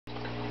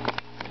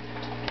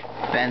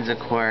Ben's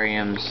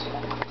Aquariums,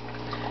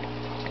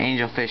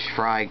 Angelfish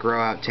Fry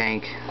grow out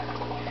tank.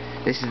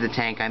 This is the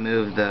tank I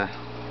moved the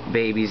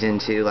babies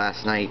into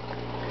last night.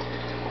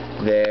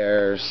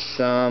 There's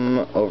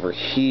some over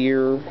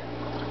here,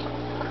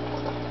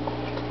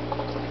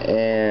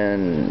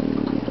 and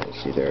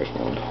let's see, there's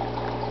one.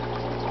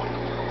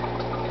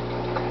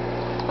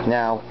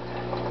 Now,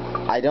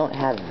 I don't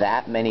have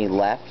that many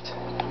left,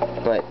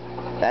 but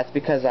that's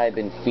because I've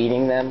been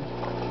feeding them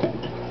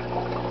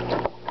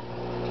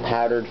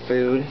powdered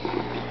food,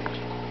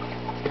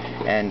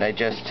 and I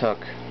took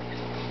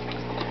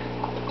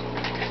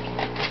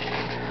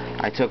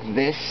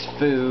this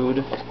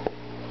food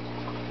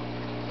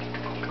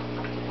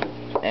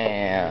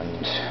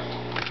and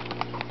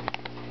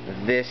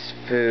this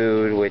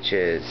food, which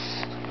is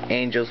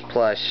Angels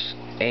Plus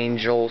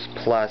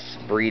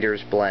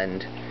Breeders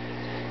Blend,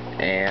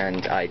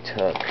 and I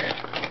took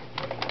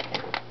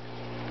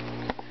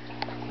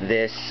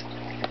this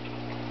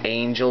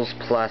Angels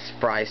Plus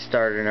Fry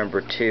Starter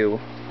number 2,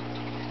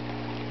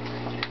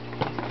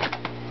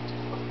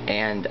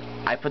 and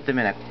I put them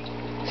in a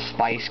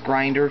spice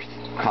grinder,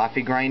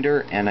 coffee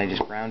grinder, and I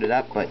just ground it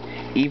up. But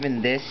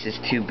even this is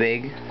too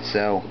big,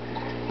 so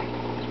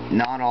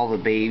not all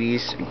the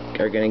babies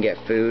are going to get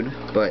food.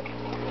 But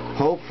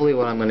hopefully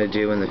what I'm going to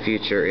do in the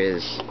future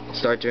is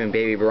start doing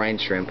baby brine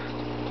shrimp,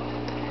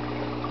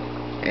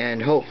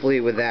 and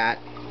hopefully with that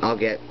I'll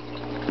get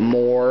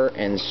more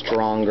and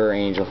stronger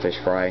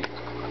angelfish fry.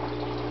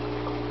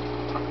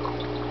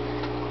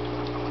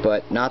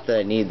 But not that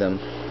I need them.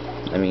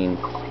 I mean,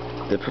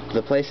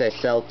 the place I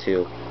sell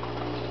to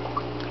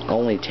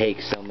only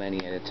takes so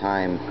many at a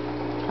time.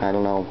 I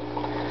don't know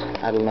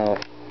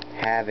if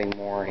having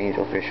more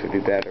angelfish would be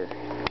better.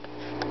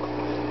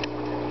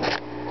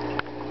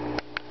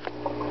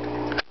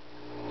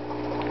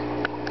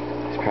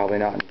 It's probably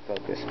not in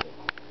focus, but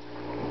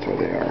that's where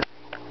they are.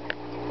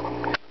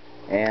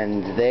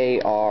 And they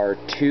are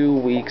 2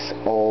 weeks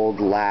old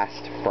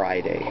last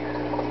Friday.